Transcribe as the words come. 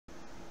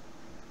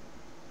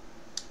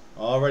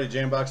Alrighty,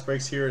 Jambox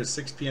Breaks here at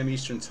 6 p.m.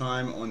 Eastern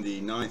Time on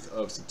the 9th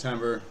of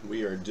September.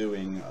 We are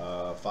doing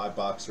a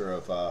 5-boxer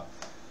of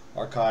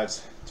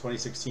Archives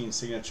 2016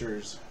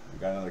 signatures. We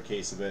got another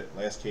case of it.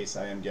 Last case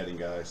I am getting,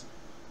 guys.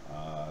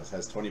 It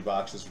has 20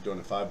 boxes. We're doing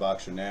a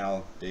 5-boxer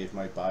now. Dave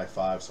might buy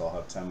 5, so I'll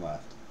have 10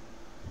 left.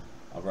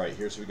 Alright,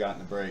 here's what we got in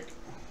the break.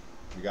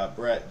 We got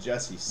Brett,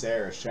 Jesse,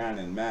 Sarah,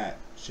 Shannon, Matt,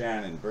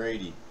 Shannon,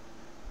 Brady,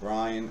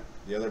 Brian,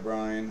 the other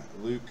Brian,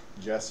 Luke,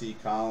 Jesse,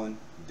 Colin,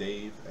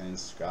 Dave, and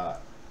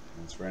Scott.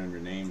 Let's random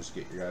your names,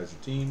 get your guys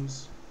your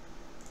teams.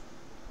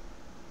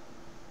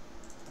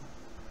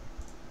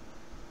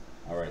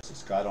 Alright, so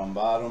Scott on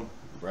bottom,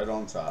 Brett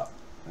on top.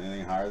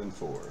 Anything higher than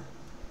 4.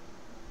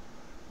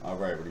 Alright,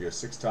 we're going to go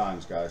 6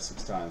 times, guys.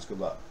 6 times. Good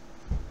luck.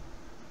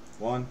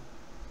 1,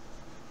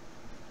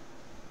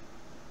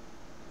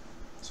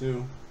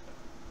 2,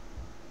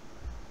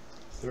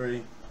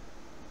 3,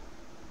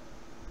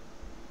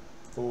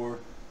 4,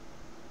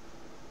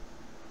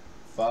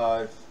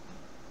 5,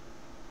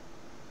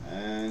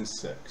 and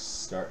 6.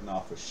 Starting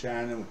off with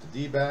Shannon with the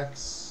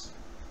D-backs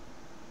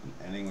and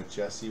ending with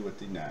Jesse with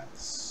the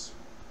Nats.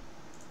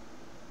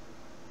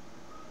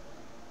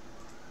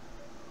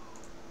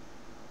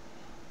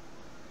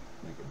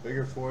 Make it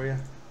bigger for you.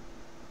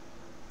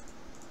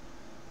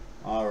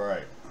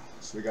 Alright,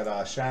 so we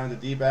got Shannon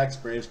with the D-backs,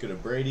 Braves go to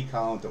Brady,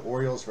 Colin with the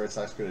Orioles, Red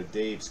Sox go to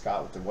Dave,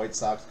 Scott with the White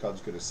Sox,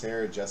 Cubs go to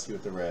Sarah, Jesse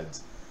with the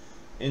Reds.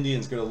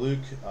 Indians go to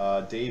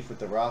Luke, Dave with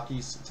the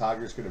Rockies,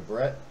 Tigers go to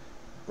Brett,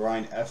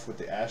 Brian F with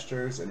the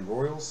Astros and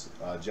Royals,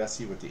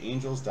 Jesse with the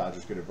Angels,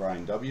 Dodgers go to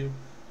Brian W,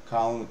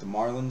 Colin with the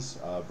Marlins,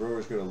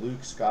 Brewers go to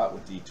Luke, Scott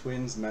with the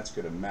Twins, Mets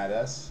go to Matt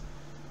S,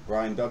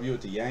 Brian W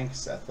with the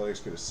Yanks, Athletics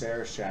go to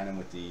Sarah, Shannon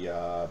with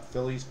the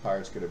Phillies,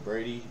 Pirates go to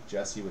Brady,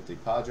 Jesse with the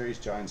Padres,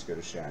 Giants go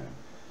to Shannon,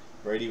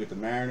 Brady with the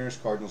Mariners,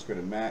 Cardinals go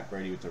to Matt,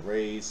 Brady with the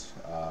Rays,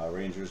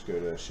 Rangers go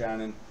to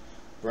Shannon,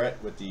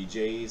 Brett with the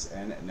Jays,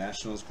 and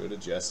Nationals go to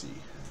Jesse.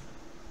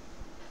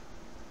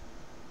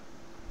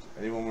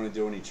 Anyone want to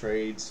do any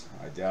trades?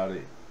 I doubt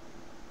it.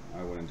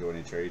 I wouldn't do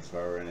any trades if I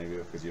were any of you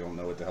because you don't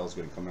know what the hell's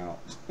going to come out.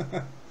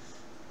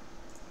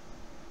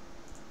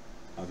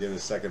 I'll give it a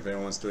second if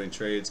anyone wants to do any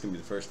trades. It's going to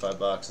be the first 5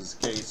 boxes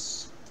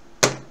case.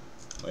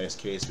 Last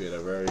case we had a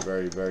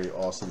very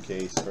awesome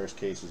case. First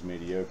case was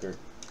mediocre.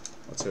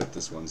 Let's hope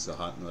this one's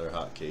another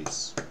hot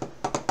case.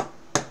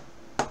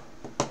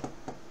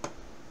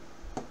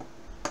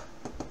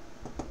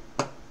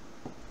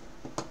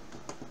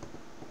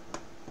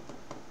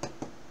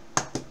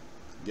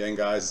 Again,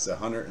 guys, it's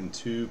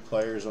 102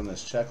 players on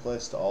this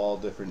checklist, all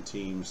different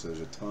teams. So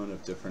there's a ton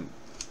of different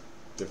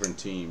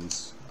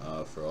teams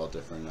for all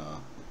different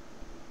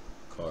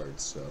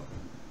cards, so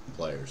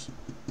players.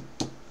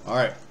 All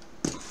right,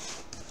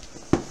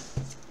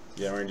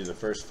 yeah, we're gonna do the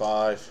first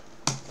 5.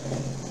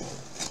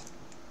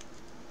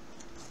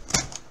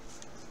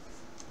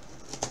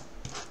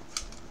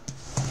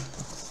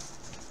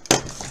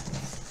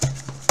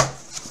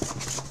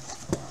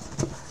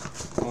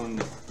 One,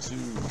 2,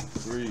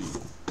 3,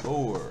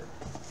 4,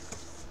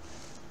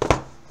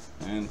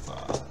 and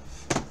 5.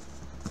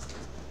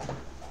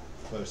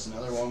 Post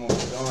another one when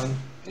we're done.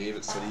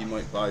 David said he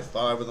might buy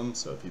 5 of them,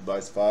 so if he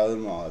buys 5 of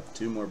them, I'll have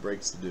 2 more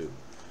breaks to do.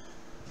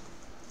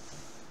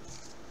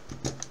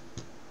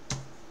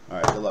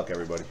 Alright, good luck,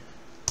 everybody.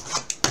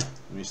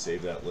 Let me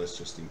save that list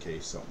just in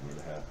case something were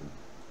to happen.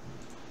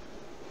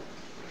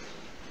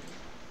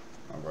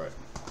 Alright,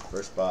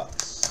 first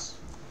box.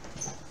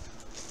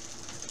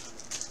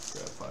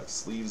 Got 5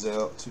 sleeves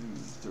out. 2,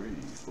 3,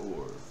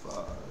 4,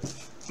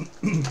 5.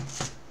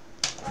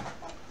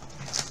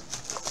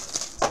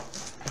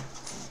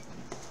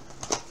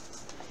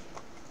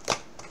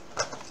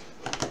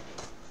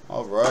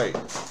 All right.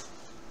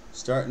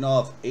 Starting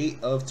off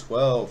 8 of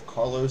 12.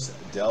 Carlos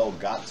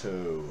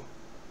Delgado.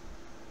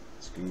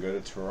 This can go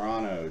to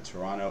Toronto.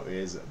 Toronto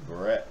is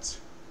Brett.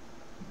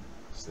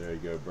 So there you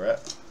go,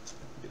 Brett.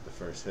 Get the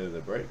first hit of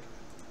the break.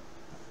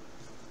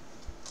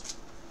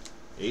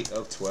 8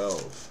 of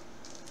 12.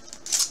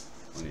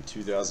 On the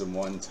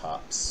 2001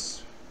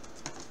 Topps.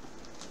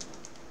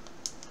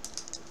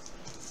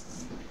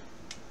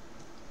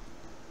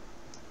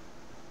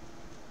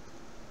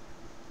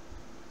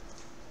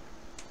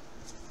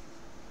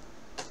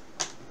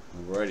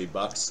 Alrighty,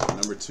 box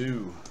number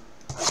 2.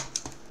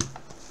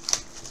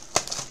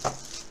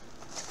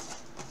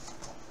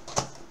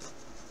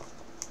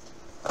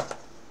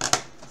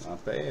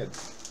 Not bad. I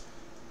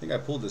think I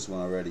pulled this one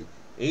already.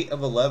 8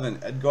 of 11,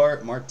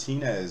 Edgar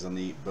Martinez on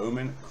the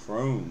Bowman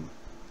Chrome.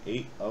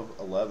 8 of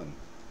 11.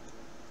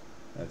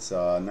 That's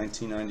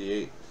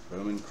 1998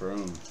 Bowman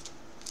Chrome.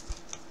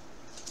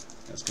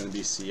 That's going to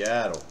be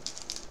Seattle.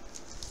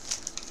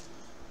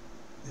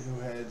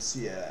 Who had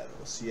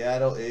Seattle?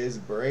 Seattle is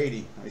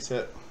Brady. Nice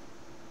hit.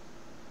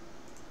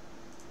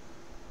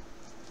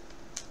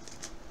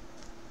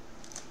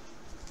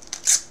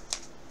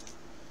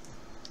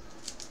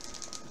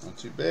 Not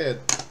too bad.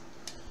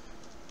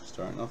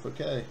 Starting off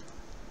okay.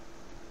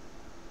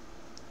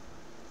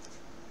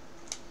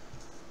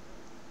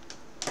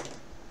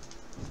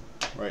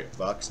 Right,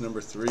 box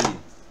number 3.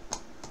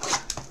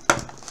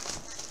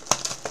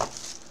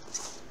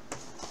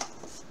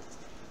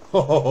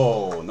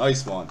 Oh,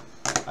 nice one.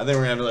 I think we're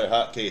going to have another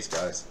hot case,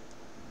 guys.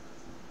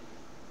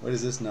 What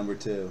is this number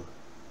 2?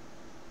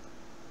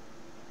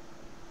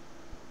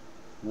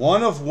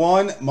 1 of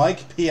 1,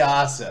 Mike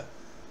Piazza.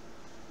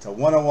 It's a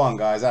 1 of 1,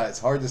 guys. It's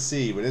hard to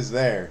see, but it's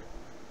there.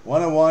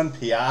 1 of 1,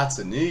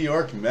 Piazza, New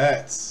York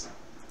Mets.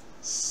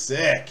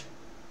 Sick.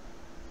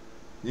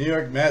 New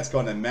York Mets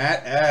going to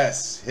Matt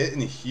S.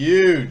 Hitting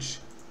huge.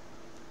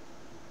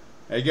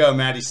 There you go,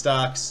 Matty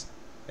Stocks.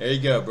 There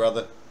you go,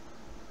 brother.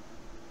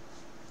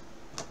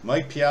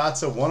 Mike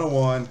Piazza, 1 of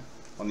 1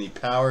 on the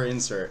Power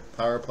insert.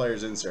 Power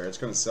Players insert. It's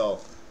going to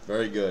sell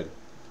very good.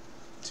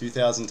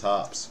 2,000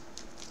 tops.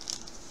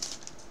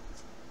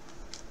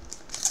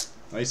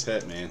 Nice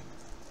hit, man.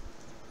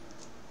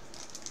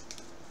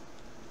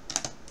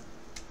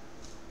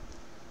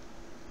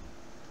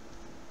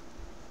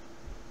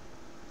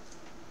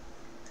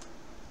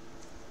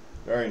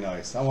 Very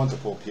nice. I wanted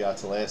to pull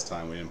Piazza last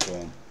time. We didn't pull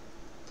him.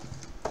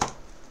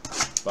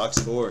 Box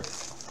 4.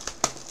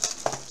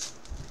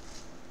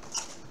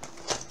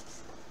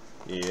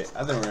 Yeah, I think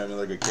we're going to have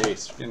another good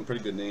case. We're getting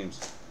pretty good names.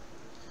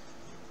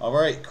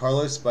 Alright,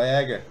 Carlos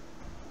Baerga.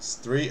 It's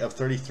 3 of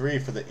 33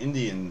 for the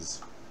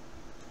Indians.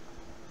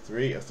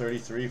 3 of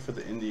 33 for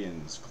the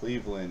Indians.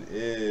 Cleveland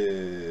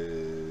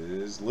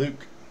is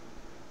Luke.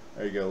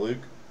 There you go,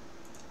 Luke.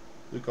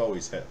 Luke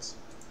always hits.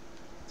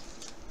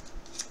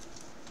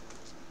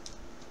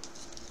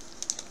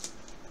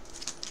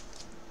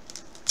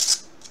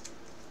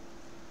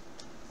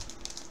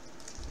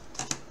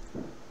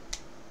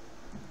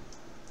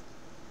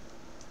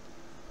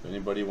 If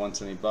anybody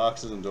wants any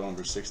boxes, I'm doing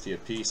for 60 a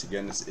piece.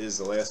 Again, this is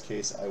the last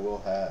case I will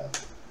have.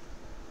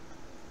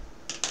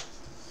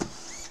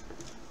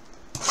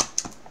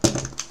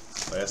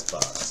 Last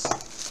box.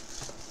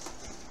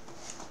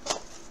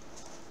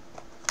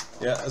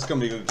 Yeah, that's going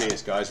to be a good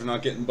case, guys. We're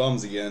not getting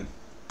bums again.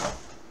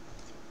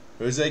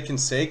 Jose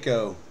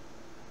Canseco.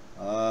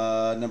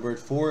 Number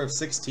 4 of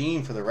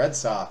 16 for the Red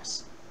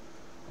Sox.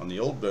 On the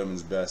old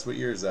Bowman's Best. What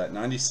year is that?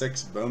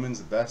 96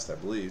 Bowman's Best, I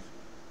believe.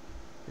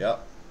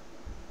 Yep.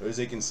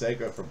 Jose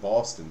Canseco for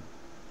Boston.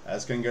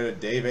 That's going to go to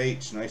Dave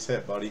H. Nice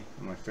hit, buddy.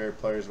 One of my favorite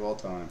players of all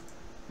time.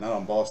 Not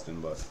on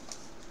Boston, but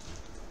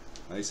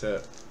nice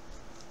hit.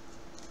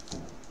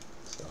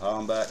 So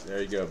Hollenbach,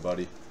 there you go,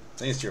 buddy. I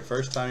think it's your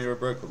first time you ever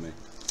broke with me.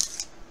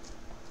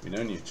 We've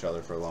known each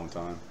other for a long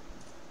time.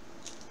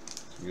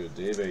 So go to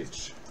Dave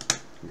H.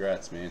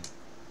 Congrats, man.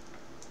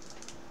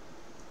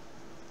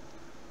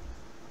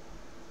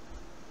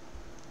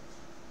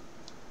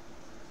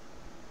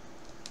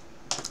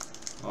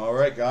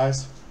 Alright,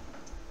 guys.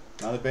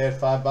 Not a bad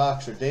 5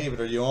 boxer.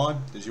 David, are you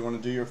on? Did you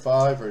want to do your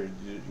 5 or are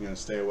you going to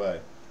stay away?